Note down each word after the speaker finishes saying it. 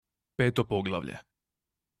5. poglavlje.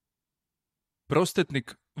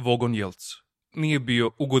 Prostetnik Vogon Jelc nije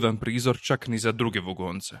bio ugodan prizor čak ni za druge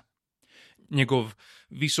vogonce. Njegov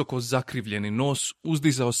visoko zakrivljeni nos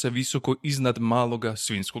uzdizao se visoko iznad maloga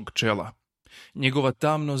svinjskog čela. Njegova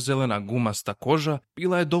tamno-zelena gumasta koža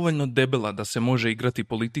bila je dovoljno debela da se može igrati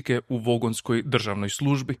politike u vogonskoj državnoj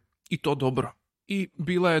službi, i to dobro. I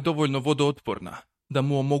bila je dovoljno vodootporna da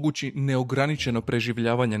mu omogući neograničeno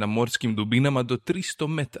preživljavanje na morskim dubinama do 300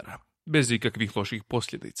 metara, bez ikakvih loših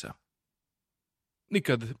posljedica.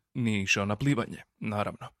 Nikad nije išao na plivanje,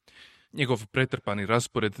 naravno. Njegov pretrpani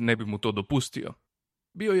raspored ne bi mu to dopustio.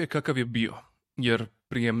 Bio je kakav je bio, jer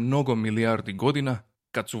prije mnogo milijardi godina,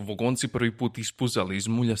 kad su vogonci prvi put ispuzali iz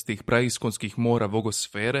muljastih praiskonskih mora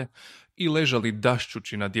vogosfere i ležali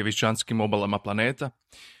dašćući na djevičanskim obalama planeta,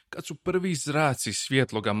 kad su prvi zraci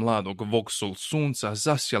svjetloga mladog voksul sunca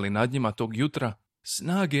zasjali nad njima tog jutra,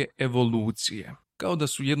 snage evolucije, kao da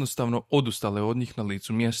su jednostavno odustale od njih na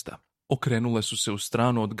licu mjesta, okrenule su se u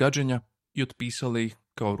stranu od gađenja i otpisale ih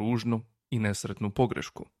kao ružnu i nesretnu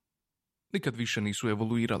pogrešku. Nikad više nisu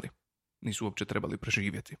evoluirali, nisu uopće trebali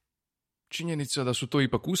preživjeti. Činjenica da su to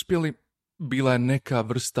ipak uspjeli bila je neka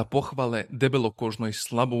vrsta pohvale debelokožnoj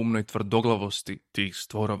slaboumnoj tvrdoglavosti tih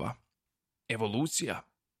stvorova. Evolucija,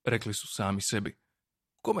 rekli su sami sebi.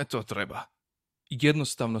 Kome to treba?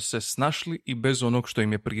 Jednostavno se snašli i bez onog što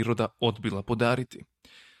im je priroda odbila podariti.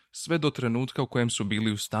 Sve do trenutka u kojem su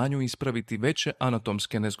bili u stanju ispraviti veće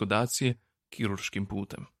anatomske nezgodacije kirurškim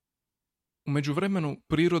putem. U međuvremenu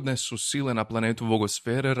prirodne su sile na planetu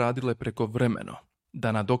vogosfere radile prekovremeno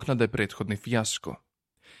da nadoknade prethodni fijasko.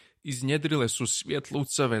 Iznjedrile su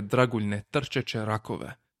svjetlucave, draguljne, trčeće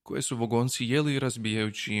rakove, koje su vogonci jeli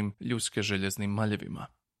razbijajući im ljuske željeznim maljevima.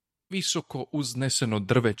 Visoko uzneseno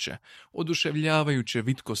drveće, oduševljavajuće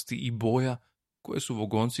vitkosti i boja, koje su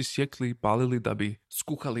vogonci sjekli i palili da bi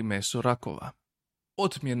skuhali meso rakova.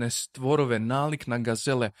 Otmjene stvorove nalik na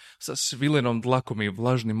gazele sa svilenom dlakom i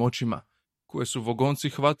vlažnim očima, koje su vogonci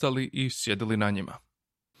hvatali i sjedili na njima.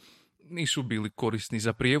 Nisu bili korisni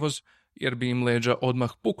za prijevoz, jer bi im leđa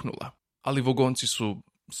odmah puknula, ali vogonci su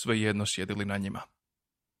svejedno sjedili na njima.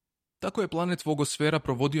 Tako je planet vogosfera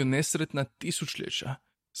provodio nesretna tisućljeća,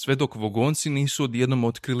 sve dok vogonci nisu odjednom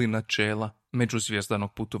otkrili načela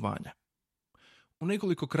međuzvjezdanog putovanja. U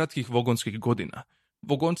nekoliko kratkih vogonskih godina,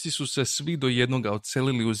 vogonci su se svi do jednoga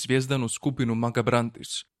odselili u zvijezdanu skupinu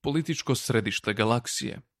Magabrantis, političko središte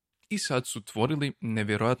galaksije, i sad su tvorili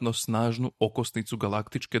nevjerojatno snažnu okosnicu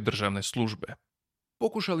galaktičke državne službe.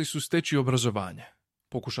 Pokušali su steći obrazovanje,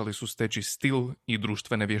 pokušali su steći stil i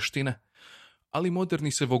društvene vještine, ali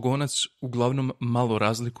moderni se vogonac uglavnom malo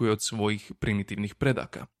razlikuje od svojih primitivnih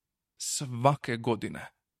predaka. Svake godine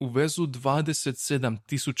uvezu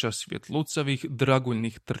 27.000 svjetlucavih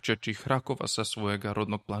draguljnih trčećih rakova sa svojega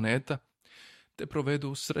rodnog planeta, te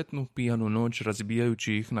provedu sretnu pijanu noć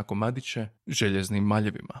razbijajući ih na komadiće željeznim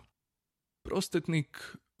maljevima.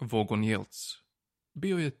 Prostetnik Vogon Jelc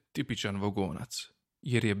bio je tipičan vogonac,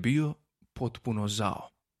 jer je bio potpuno zao.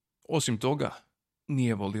 Osim toga,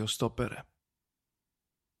 nije volio stopere.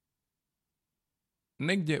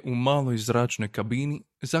 Negdje u maloj zračnoj kabini,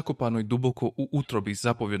 zakopanoj duboko u utrobi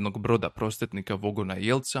zapovjednog broda prostetnika Vogona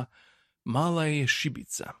Jelca, mala je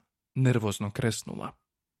šibica, nervozno kresnula.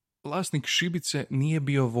 Vlasnik šibice nije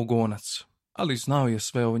bio vogonac, ali znao je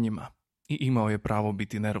sve o njima i imao je pravo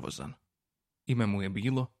biti nervozan. Ime mu je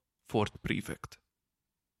bilo Ford Prefect.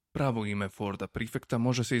 Pravo ime Forda Prefecta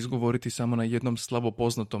može se izgovoriti samo na jednom slabo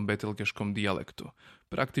poznatom betelgeškom dijalektu,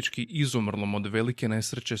 praktički izumrlom od velike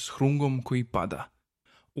nesreće s hrungom koji pada.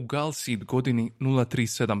 U Galsid godini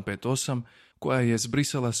 03758, koja je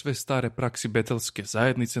zbrisala sve stare praksi betelske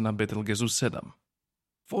zajednice na Betelgezu 7.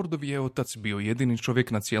 Fordov je otac bio jedini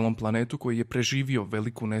čovjek na cijelom planetu koji je preživio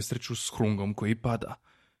veliku nesreću s hrungom koji pada.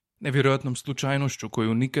 Nevjerojatnom slučajnošću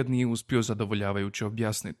koju nikad nije uspio zadovoljavajuće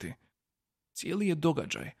objasniti. Cijeli je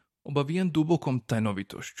događaj obavijen dubokom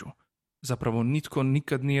tajnovitošću. Zapravo nitko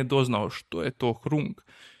nikad nije doznao što je to hrung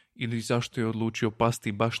ili zašto je odlučio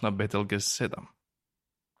pasti baš na Betelgez 7.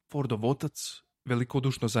 Fordov otac,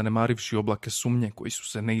 velikodušno zanemarivši oblake sumnje koji su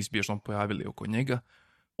se neizbježno pojavili oko njega,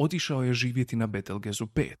 otišao je živjeti na Betelgezu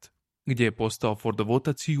 5, gdje je postao Fordov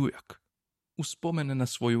otac i ujak. U spomene na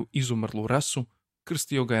svoju izumrlu rasu,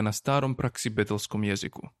 krstio ga je na starom praksi betelskom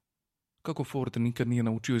jeziku. Kako Ford nikad nije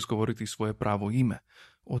naučio izgovoriti svoje pravo ime,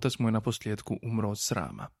 otac mu je naposljetku umro od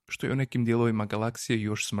srama, što je u nekim dijelovima galaksije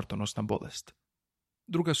još smrtonosna bolest.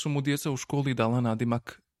 Druga su mu djeca u školi dala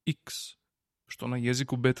nadimak X, što na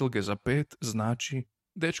jeziku Betelgeza 5 znači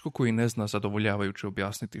dečko koji ne zna zadovoljavajuće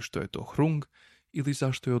objasniti što je to hrung ili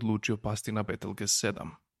zašto je odlučio pasti na Betelgez 7.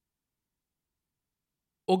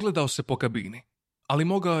 Ogledao se po kabini, ali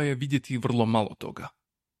mogao je vidjeti vrlo malo toga.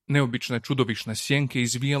 Neobične čudovišne sjenke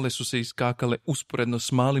izvijale su se i skakale usporedno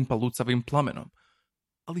s malim palucavim plamenom,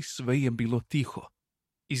 ali sve je bilo tiho.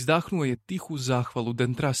 Izdahnuo je tihu zahvalu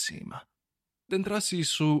dentrasijima. Dentrasiji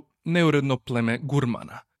su neuredno pleme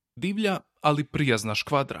gurmana, divlja, ali prijazna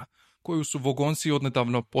škvadra, koju su vogonci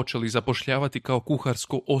odnedavno počeli zapošljavati kao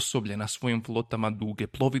kuharsko osoblje na svojim flotama duge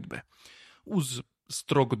plovidbe, uz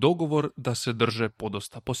strog dogovor da se drže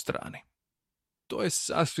podosta po strani. To je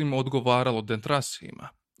sasvim odgovaralo dentrasijima,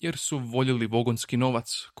 jer su voljeli vogonski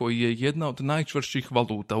novac, koji je jedna od najčvršćih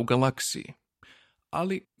valuta u galaksiji.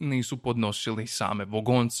 Ali nisu podnosili same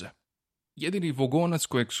vogonce. Jedini vogonac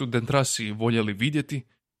kojeg su dentrasiji voljeli vidjeti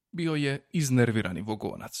bio je iznervirani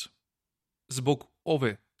vogonac. Zbog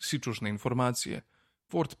ove sičušne informacije,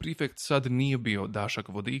 Ford Prefect sad nije bio dašak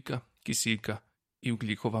vodika, kisika i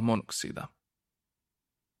ugljikova monoksida.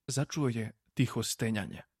 Začuo je tiho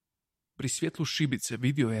stenjanje. Pri svjetlu šibice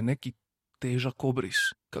vidio je neki težak obris,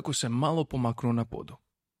 kako se malo pomaknuo na podu.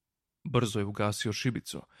 Brzo je ugasio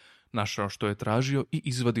šibicu, našao što je tražio i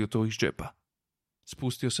izvadio to iz džepa.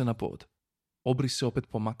 Spustio se na pod. Obris se opet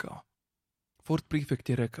pomakao. Ford Prefect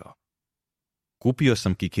je rekao: Kupio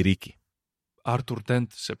sam kikiriki. Arthur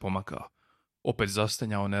Dent se pomakao, opet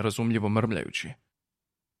zastenjao nerazumljivo mrmljajući.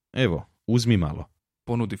 Evo, uzmi malo.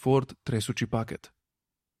 Ponudi Ford tresući paket.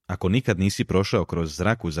 Ako nikad nisi prošao kroz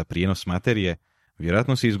zraku za prijenos materije,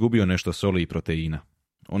 vjerojatno si izgubio nešto soli i proteina.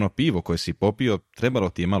 Ono pivo koje si popio trebalo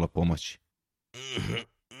ti je malo pomoći.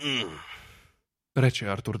 Reče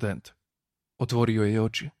Arthur Dent. Otvorio je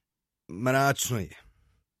oči. Mračno je.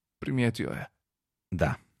 Primijetio je.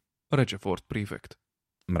 Da, Reče Ford Prefect.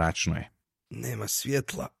 mračno je. Nema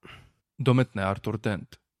svjetla. Dometne Arthur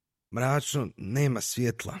Dent. Mračno, nema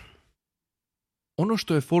svjetla. Ono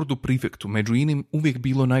što je Fordu Prefectu među inim uvijek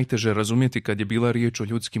bilo najteže razumjeti kad je bila riječ o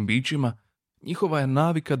ljudskim bićima, njihova je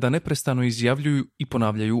navika da neprestano izjavljuju i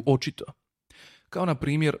ponavljaju očito. Kao na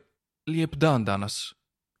primjer, lijep dan danas,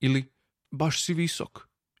 ili baš si visok,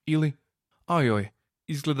 ili ajoj,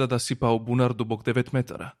 izgleda da si pao bunar dubok 9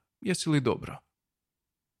 metara, jesi li dobro?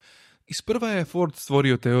 Isprva je Ford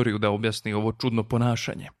stvorio teoriju da objasni ovo čudno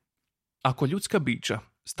ponašanje. Ako ljudska bića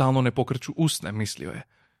stalno ne pokreću usne, mislio je,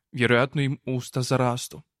 vjerojatno im usta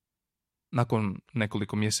zarastu. Nakon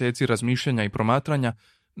nekoliko mjeseci razmišljanja i promatranja,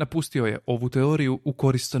 napustio je ovu teoriju u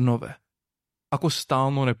korist nove. Ako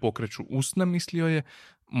stalno ne pokreću usne, mislio je,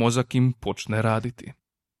 mozak im počne raditi.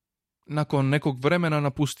 Nakon nekog vremena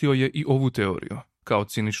napustio je i ovu teoriju, kao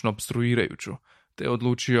cinično opstruirajuću, te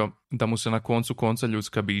odlučio da mu se na koncu konca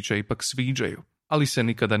ljudska bića ipak sviđaju, ali se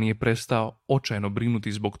nikada nije prestao očajno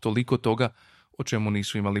brinuti zbog toliko toga o čemu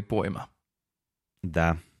nisu imali pojma.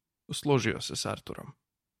 Da, Složio se s Arturom.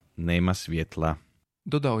 nema svjetla.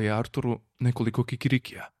 Dodao je Arturu nekoliko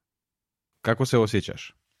kikirikija. Kako se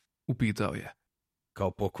osjećaš? Upitao je.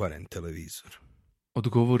 Kao pokvaren televizor.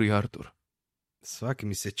 Odgovori Artur. Svaki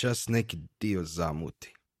mi se čas neki dio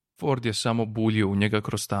zamuti. Ford je samo buljio u njega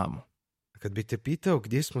kroz tamu. Kad bi te pitao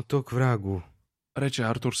gdje smo tog vragu, Reče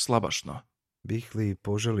Artur slabašno. bih li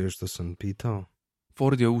požalio što sam pitao?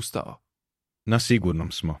 Ford je ustao. Na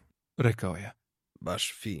sigurnom smo. Rekao je.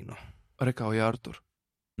 Baš fino. Rekao je Artur.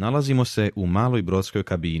 Nalazimo se u maloj brodskoj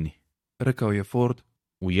kabini, Rekao je Ford.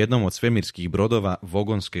 u jednom od svemirskih brodova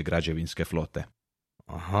vogonske građevinske flote.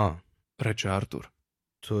 Aha, Reče Artur.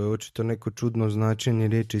 to je očito neko čudno značenje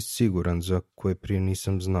riječi siguran za koje prije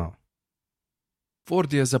nisam znao.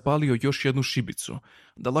 Ford je zapalio još jednu šibicu,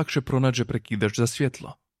 da lakše pronađe prekidač za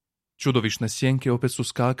svjetlo. Čudovišne sjenke opet su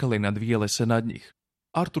skakale i nadvijale se nad njih.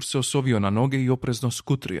 Artur se osovio na noge i oprezno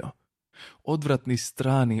skutrio. Odvratni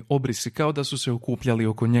strani obrisi kao da su se okupljali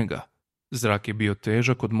oko njega. Zrak je bio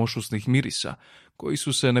težak od mošusnih mirisa, koji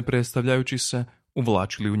su se, ne predstavljajući se,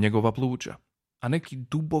 uvlačili u njegova pluća. A neki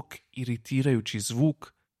dubok, iritirajući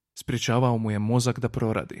zvuk sprječavao mu je mozak da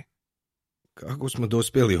proradi. Kako smo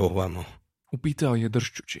dospjeli ovamo? Upitao je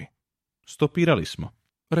dršćući. Stopirali smo.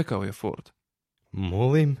 Rekao je Ford.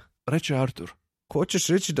 Molim? Reče Artur. Hoćeš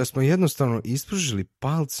reći da smo jednostavno ispružili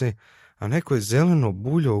palce, a neko je zeleno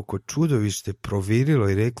buljo oko čudovište provirilo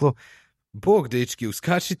i reklo: Bog, dečki,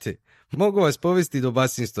 uskačite, mogu vas povesti do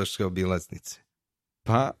Basinstoške obilaznice.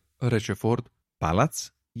 Pa, Reče Ford.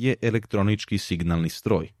 palac je elektronički signalni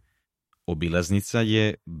stroj. Obilaznica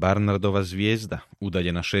je Barnardova zvijezda,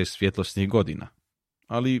 udaljena 6 svjetlosnih godina.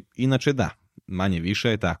 Ali inače da, manje više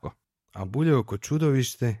je tako. A bulje oko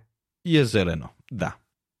čudovište? Je zeleno, da.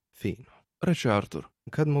 Fino. Reče Artur.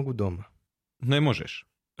 Kad mogu doma? Ne možeš.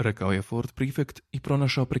 Rekao je Ford Prefect i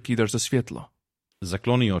pronašao prekidač za svjetlo.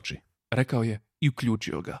 Zakloni oči. Rekao je i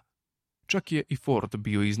uključio ga. Čak je i Ford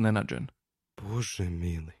bio iznenađen. Bože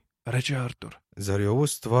mili, reče Artur. zar je ovo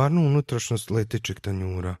stvarno unutrašnjost letećeg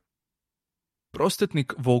tanjura?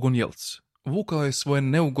 Prostetnik Vogon Jelc vukao je svoje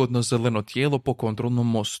neugodno zeleno tijelo po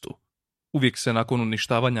kontrolnom mostu. Uvijek se nakon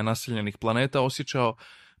uništavanja naseljenih planeta osjećao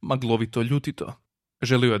maglovito ljutito.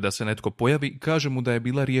 Želio je da se netko pojavi i kaže mu da je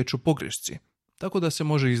bila riječ o pogrešci, tako da se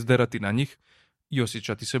može izderati na njih i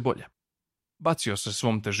osjećati se bolje. Bacio se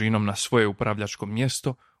svom težinom na svoje upravljačko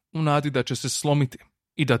mjesto u nadi da će se slomiti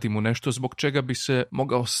i dati mu nešto zbog čega bi se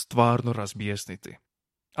mogao stvarno razbijesniti.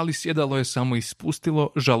 Ali sjedalo je samo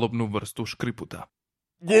ispustilo žalobnu vrstu škriputa.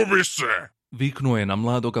 Gubi se! Viknuo je na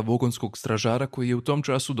mladoga vogonskog stražara koji je u tom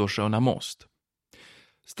času došao na most.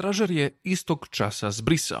 Stražar je istog časa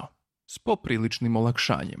zbrisao, s popriličnim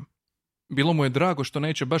olakšanjem. Bilo mu je drago što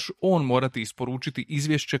neće baš on morati isporučiti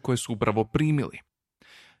izvješće koje su upravo primili.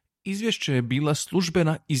 Izvješće je bila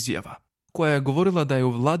službena izjava, koja je govorila da je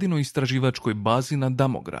u vladinoj istraživačkoj bazi na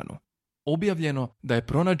Damogranu objavljeno da je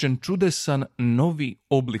pronađen čudesan novi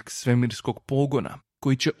oblik svemirskog pogona,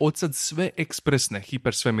 koji će odsad sve ekspresne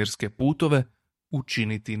hipersvemirske putove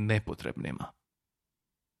učiniti nepotrebnima.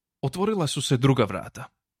 Otvorila su se druga vrata,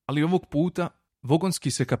 ali ovog puta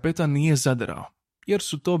vogonski se kapetan nije zaderao, jer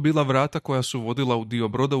su to bila vrata koja su vodila u dio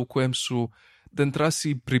broda u kojem su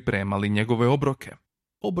dentrasi pripremali njegove obroke.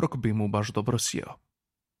 Obrok bi mu baš dobro sjeo.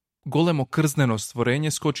 Golemo krzneno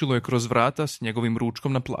stvorenje skočilo je kroz vrata s njegovim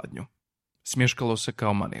ručkom na pladnju. Smješkalo se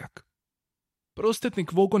kao manijak.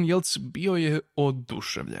 Prostetnik Vogon Jelc bio je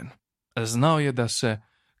oduševljen. Znao je da se,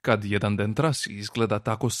 kad jedan dentrasi izgleda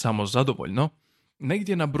tako samozadovoljno,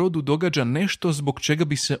 negdje na brodu događa nešto zbog čega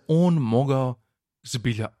bi se on mogao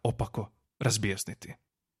zbilja opako razbijesniti.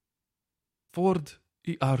 Ford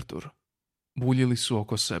i Artur buljili su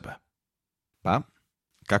oko sebe. Pa,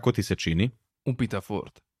 kako ti se čini? Upita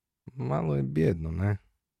Ford. Malo je bjedno, ne?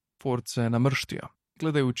 Ford se namrštio,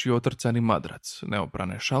 gledajući otrcani madrac,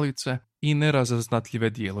 neoprane šalice i nerazaznatljive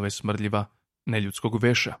dijelove smrdljiva neljudskog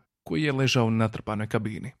veša, koji je ležao u natrpanoj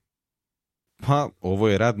kabini. Pa, ovo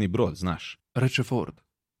je radni brod, znaš. Reče Ford.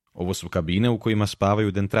 Ovo su kabine u kojima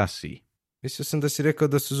spavaju dentrasiji. Mislio sam da si rekao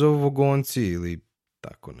da se zovu vogonci ili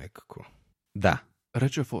tako nekako. Da,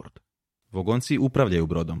 Reče Ford. vogonci upravljaju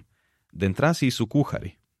brodom. Dentrasiji su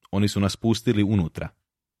kuhari. Oni su nas pustili unutra.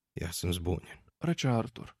 Ja sam zbunjen. Reče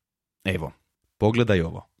Artur. Evo, pogledaj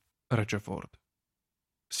ovo. Reče Ford.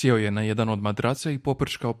 Sjeo je na jedan od madraca i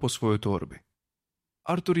poprčkao po svojoj torbi.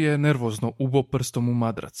 Artur je nervozno ubo prstom u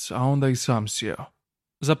madrac, a onda i sam sjeo.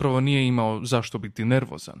 Zapravo nije imao zašto biti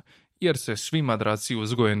nervozan, jer se svi madraci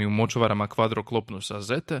uzgojeni u močvarama kvadroklopnusa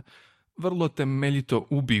zete vrlo temeljito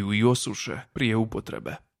ubiju i osuše prije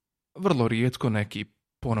upotrebe. Vrlo rijetko neki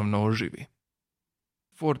ponovno oživi.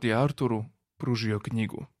 Ford je Arturu pružio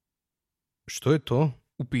knjigu. Što je to?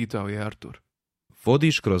 Upitao je Artur.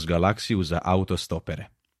 Vodič kroz galaksiju za autostopere.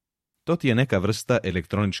 To ti je neka vrsta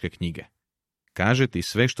elektroničke knjige. Kaže ti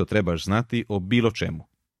sve što trebaš znati o bilo čemu.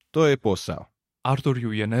 To je posao. Artur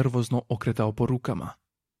ju je nervozno okretao po rukama.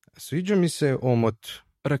 Sviđa mi se omot.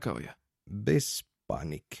 Rekao je. Bez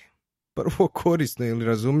panike. Prvo korisno ili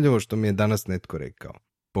razumljivo što mi je danas netko rekao.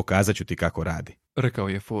 Pokazat ću ti kako radi. Rekao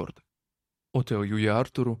je Ford. Oteo ju je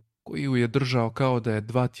Arturu, koji ju je držao kao da je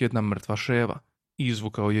 2 tjedna mrtva ševa, i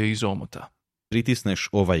izvukao je iz omota. Pritisneš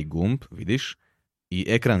ovaj gumb, vidiš, i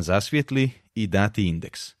ekran zasvijetli i dati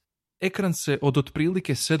indeks. Ekran se od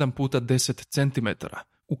otprilike 7 puta 10 cm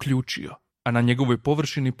uključio, a na njegovoj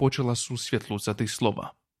površini počela su svjetlucati slova.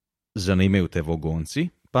 Zanimaju te vogonci,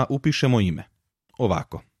 pa upišemo ime.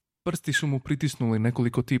 Ovako. Prsti su mu pritisnuli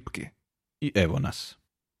nekoliko tipki. I evo nas.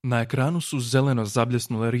 Na ekranu su zeleno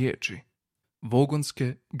zabljesnule riječi.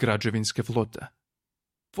 Vogonske građevinske flote.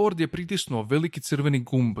 Ford je pritisnuo veliki crveni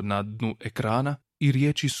gumb na dnu ekrana i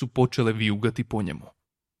riječi su počele vijugati po njemu.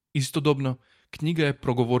 Istodobno, knjiga je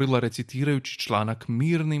progovorila recitirajući članak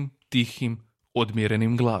mirnim, tihim,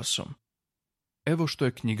 odmjerenim glasom. Evo što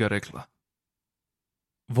je knjiga rekla.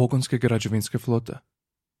 Vogonske građevinske flote.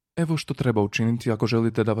 Evo što treba učiniti ako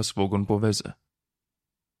želite da vas vogon poveze.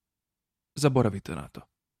 Zaboravite na to.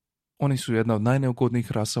 Oni su jedna od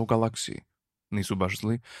najneugodnijih rasa u galaksiji. Nisu baš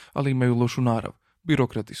zli, ali imaju lošu narav.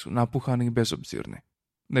 Birokrati su napuhani i bezobzirni.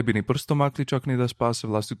 Ne bi ni prstom makli čak ni da spase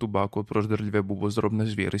vlastitu baku od proždrljive bubozrobne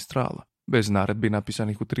zvijeri strala. Bez naredbi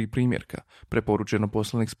napisanih u 3 primjerka, preporučeno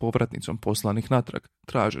poslanih s povratnicom, poslanih natrag,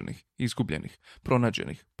 traženih, izgubljenih,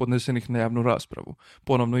 pronađenih, podnesenih na javnu raspravu,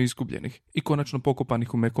 ponovno izgubljenih i konačno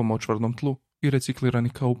pokopanih u mekom močvarnom tlu i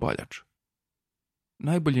recikliranih kao upaljač.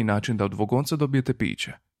 Najbolji način da od vogonca dobijete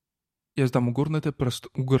piće jest da mu gurnete prst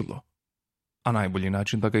u grlo, a najbolji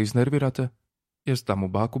način da ga iznervirate jest da mu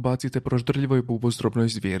baku bacite proždrljivoj bubozrobnoj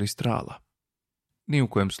zvijeri strala. Ni u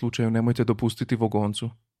kojem slučaju nemojte dopustiti Vogoncu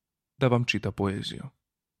da vam čita poeziju.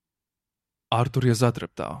 Artur je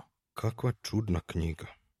zatreptao. Kakva čudna knjiga.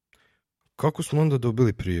 Kako smo onda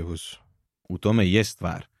dobili prijevoz? U tome je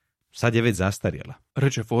stvar. Sad je već zastarjela.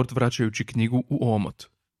 Reče Ford vraćajući knjigu u omot.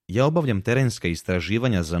 Ja obavljam terenska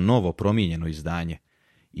istraživanja za novo promijenjeno izdanje.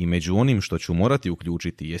 I među onim što ću morati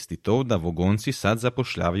uključiti jest i to da Vogonci sad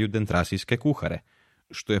zapošljavaju dentrasijske kuhare,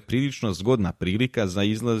 što je prilično zgodna prilika za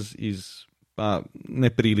izlaz iz,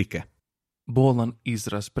 neprilike. Bolan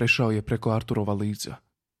izraz prešao je preko Arturova lica.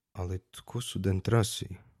 Ali tko su dentrasi?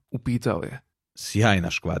 Upitao je.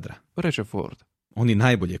 Sjajna škvadra, Reče Ford. Oni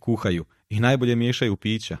najbolje kuhaju i najbolje miješaju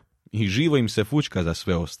pića i živo im se fučka za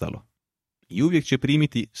sve ostalo. I uvijek će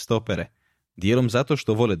primiti stopere, dijelom zato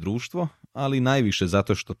što vole društvo, ali najviše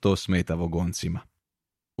zato što to smeta Vogoncima.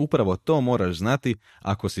 Upravo to moraš znati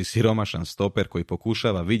ako si siromašan stoper koji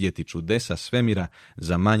pokušava vidjeti čudesa svemira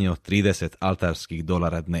za manje od 30 altarskih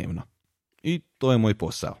dolara dnevno. I to je moj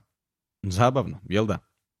posao. Zabavno, jel da?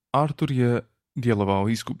 Artur je djelovao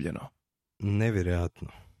izgubljeno. Nevjerojatno.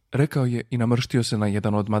 Rekao je i namrštio se na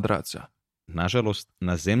jedan od madraca. Nažalost,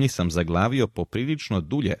 na zemlji sam zaglavio poprilično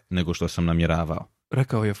dulje nego što sam namjeravao.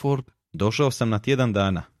 Rekao je Ford. Došao sam na tjedan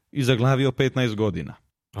dana i zaglavio 15 godina.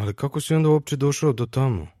 Ali kako si onda uopće došao do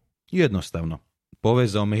tamo? Jednostavno.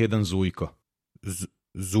 Povezao me jedan Zujko.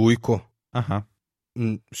 Zujko? Aha.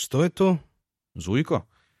 Što je to? Zujko?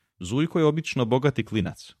 Zujko je obično bogati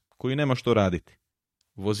klinac, koji nema što raditi.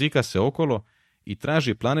 Vozika se okolo i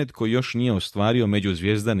traži planet koji još nije ostvario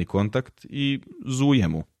međuzvijezdani kontakt i zuje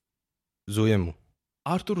mu. Zuje mu.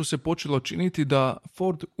 Arturu se počelo činiti da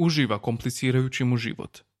Ford uživa komplicirajući mu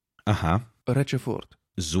život. Aha. Reče Ford.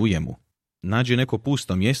 Zuje mu. Nađe neko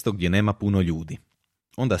pusto mjesto gdje nema puno ljudi.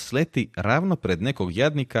 Onda sleti ravno pred nekog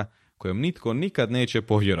jadnika kojem nitko nikad neće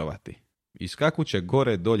povjerovati. Iskakuće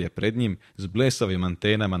gore dolje pred njim s blesavim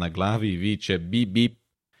antenama na glavi i viče bip bip.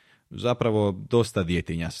 Zapravo dosta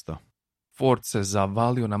djetinjasto. Ford se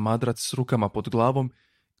zavalio na madrac s rukama pod glavom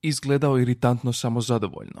i izgledao iritantno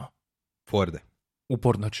samozadovoljno. Forde.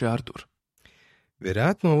 Uporno će Artur.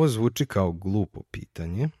 Vjerojatno ovo zvuči kao glupo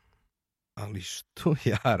pitanje, ali što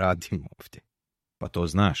ja radim ovdje? Pa to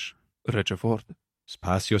znaš. Reče Ford.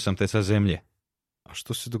 Spasio sam te sa zemlje. A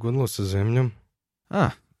što se dogodilo sa zemljom?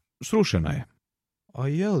 Srušena je. A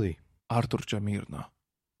je li? Artur će mirno.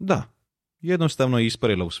 Da, jednostavno je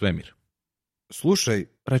isparila u svemir. Slušaj,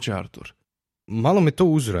 Reče Artur. malo me to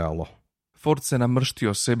uzralo. Ford se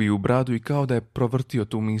namrštio sebi u bradu i kao da je provrtio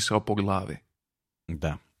tu misao po glavi.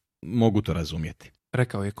 Da, mogu to razumjeti.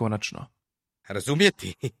 Rekao je konačno.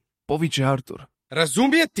 Razumjeti? Poviće Artur.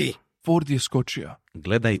 Razumjeti? Ford je skočio.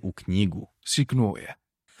 Gledaj u knjigu. Siknuo je.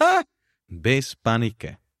 Ha? Bez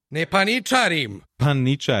panike. Ne paničarim.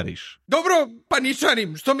 Paničariš. Dobro,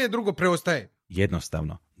 paničarim. Što mi je drugo preostaje?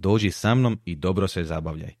 Jednostavno, dođi sa mnom i dobro se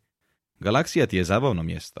zabavljaj. Galaksija ti je zabavno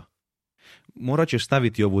mjesto. Morat ćeš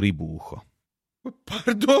staviti ovu ribu u uho.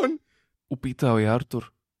 Pardon? Upitao je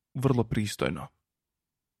Artur vrlo pristojno.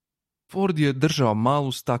 Ford je držao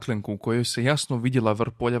malu staklenku u kojoj se jasno vidjela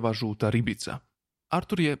vrpoljava žuta ribica.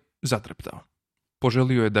 Artur je zatreptao.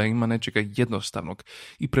 Poželio je da ima nečega jednostavnog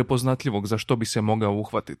i prepoznatljivog za što bi se mogao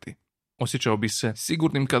uhvatiti. Osjećao bi se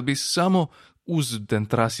sigurnim kad bi samo uz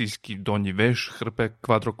dentrasijski donji veš, hrpe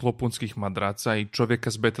kvadroklopunskih madraca i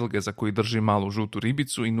čovjeka s betelgeza koji drži malu žutu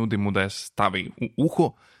ribicu i nudi mu da je stavi u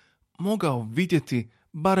uho, mogao vidjeti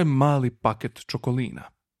barem mali paket čokolina.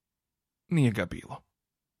 Nije ga bilo.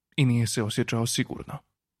 I nije se osjećao sigurno.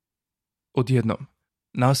 Odjednom,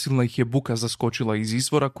 nasilna ih je buka zaskočila iz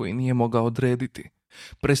izvora koji nije mogao odrediti.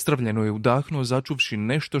 Prestravljeno je udahnuo začuvši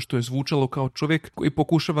nešto što je zvučalo kao čovjek koji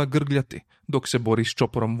pokušava grgljati dok se bori s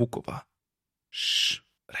čoporom vukova. Šš,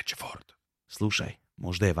 reče Ford. Slušaj,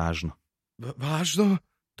 možda je važno. Važno?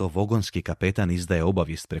 To vogonski kapetan izdaje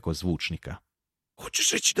obavijest preko zvučnika.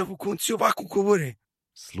 Hoćeš reći da Vogonci ovako govore?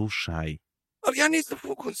 Slušaj. Ali ja nisam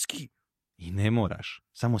Vogonski. I ne moraš,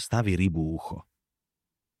 samo stavi ribu u uho.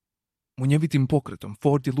 Munjevitim pokretom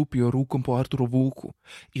Ford je lupio rukom po Arturovu uhu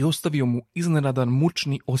i ostavio mu iznenadan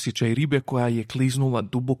mučni osjećaj ribe koja je kliznula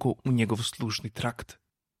duboko u njegov slušni trakt.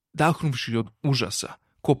 Dahnuvši od užasa,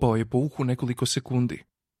 kopao je po uhu nekoliko sekundi,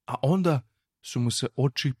 a onda su mu se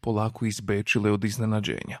oči polako izbečile od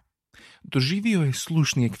iznenađenja. Doživio je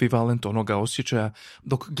slušni ekvivalent onoga osjećaja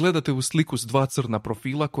dok gledate u sliku s dva crna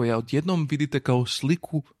profila koja odjednom vidite kao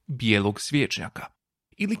sliku bijelog svječnjaka.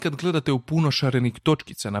 Ili kad gledate u puno šarenih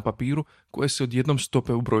točkica na papiru koje se odjednom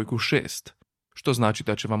stope u brojku 6, što znači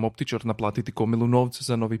da će vam optičar naplatiti gomilu novca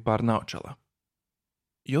za novi par naočala.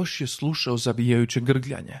 Još je slušao zavijajuće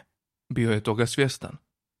grgljanje. Bio je toga svjestan.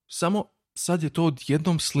 Samo sad je to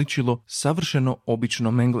odjednom sličilo savršeno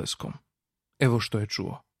običnom engleskom. Evo što je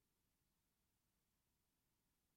čuo.